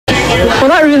Well,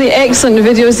 that really excellent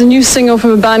video is the new single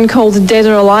from a band called Dead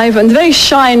or Alive, and the very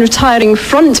shy and retiring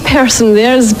front person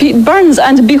there is Pete Burns,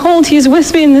 and behold, he's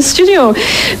with me in the studio.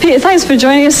 Pete, thanks for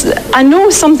joining us. I know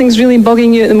something's really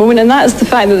bugging you at the moment, and that is the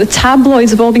fact that the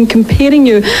tabloids have all been comparing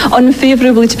you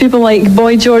unfavourably to people like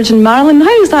Boy George and Marilyn.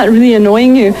 How is that really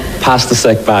annoying you? Pass the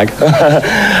sick bag.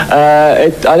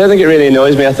 I don't think it really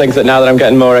annoys me. I think that now that I'm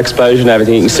getting more exposure and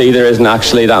everything, you can see there isn't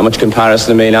actually that much comparison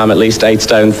to me. Now I'm at least 8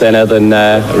 stone thinner than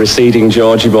receding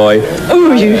Georgie boy.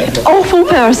 Oh, you awful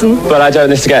person. But I don't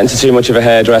need to get into too much of a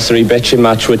hairdressery bitching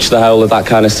match, which the whole of that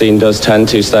kind of scene does tend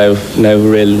to, so no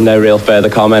real further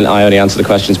comment. I only answer the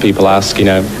questions people ask, you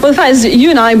know. Well, the fact is that you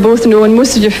and I both know, and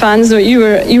most of your fans know, you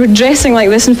were dressing like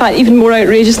this, in fact, even more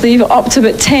outrageously, even up to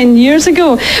about 10 years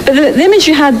ago. But the image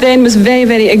you had then was very,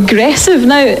 very aggressive.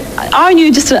 Now, are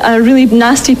you just a really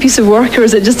nasty piece of work, or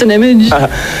is it just an image?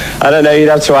 I don't know, you'd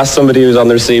have to ask somebody who's on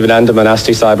the receiving end of my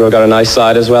nasty side, but I've got a nice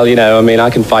side as well, you know. I mean, I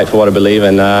can fight for what I believe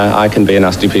in. I can be a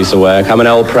nasty piece of work. I'm an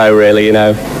old pro, really, you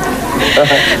know.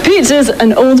 Pete is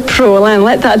an old pro, and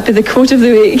let that be the quote of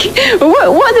the week.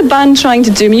 Well, what are the band trying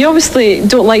to do? I mean, you obviously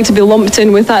don't like to be lumped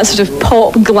in with that sort of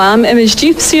pop glam image. Do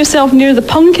you see yourself near the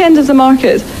punk end of the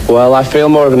market? Well, I feel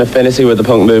more of an affinity with the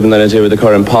punk movement than I do with the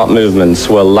current pop movements.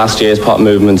 Well, last year's pop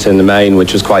movement in the main,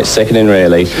 which was quite sickening,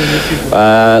 really.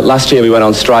 Last year we went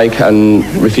on strike and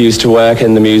refused to work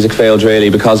in the music field, really,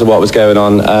 because of what was going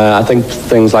on. I think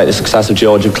things like the success of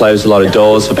George have closed a lot of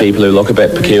doors for people who look a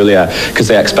bit peculiar, because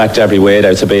they expect every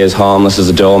weirdo to be as harmless as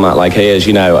a doormat like he is,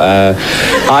 you know.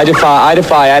 I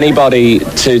defy anybody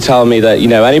to tell me that, you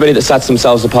know, anybody that sets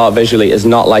themselves apart visually is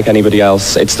not like anybody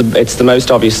else. It's the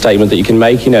most obvious statement that you can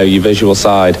make, you know, your visual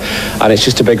side, and it's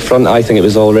just a big front. I think it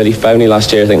was all really phony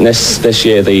last year. I think this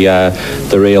year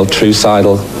the real true side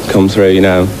will come through, you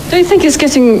know. Do you think it's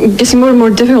getting more and more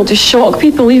difficult to shock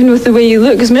people, even with the way you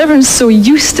look? Because everyone's so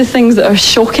used to things that are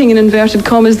shocking in inverted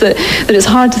commas that it's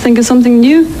hard to think of something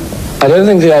new. I don't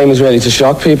think the aim is really to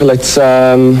shock people.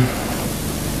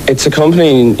 It's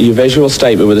accompanying your visual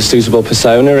statement with a suitable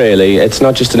persona, really. It's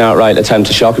not just an outright attempt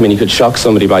to shock. I mean, you could shock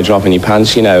somebody by dropping your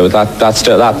pants, you know.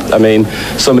 I mean,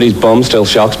 somebody's bum still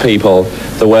shocks people.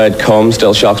 The word cum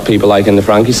still shocks people, like in the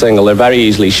Frankie single. They're very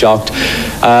easily shocked.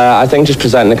 I think just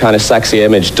presenting a kind of sexy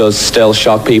image does still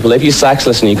shock people. If you're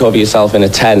sexless and you cover yourself in a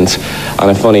tent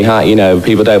and a funny hat, you know,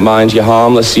 people don't mind. You're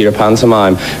harmless, you're a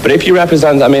pantomime. But if you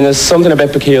represent, I mean, there's something a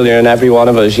bit peculiar in every one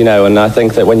of us, you know, and I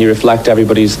think that when you reflect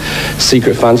everybody's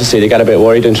secret fantasy, they get a bit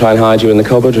worried and try and hide you in the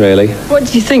cupboard, really. What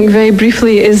do you think, very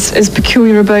briefly, is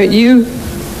peculiar about you?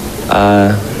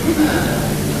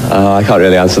 I can't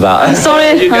really answer that. I'm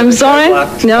sorry.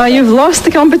 No, you've lost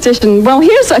the competition. Well,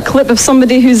 here's a clip of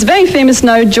somebody who's very famous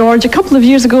now, George. A couple of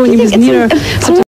years ago, when he was near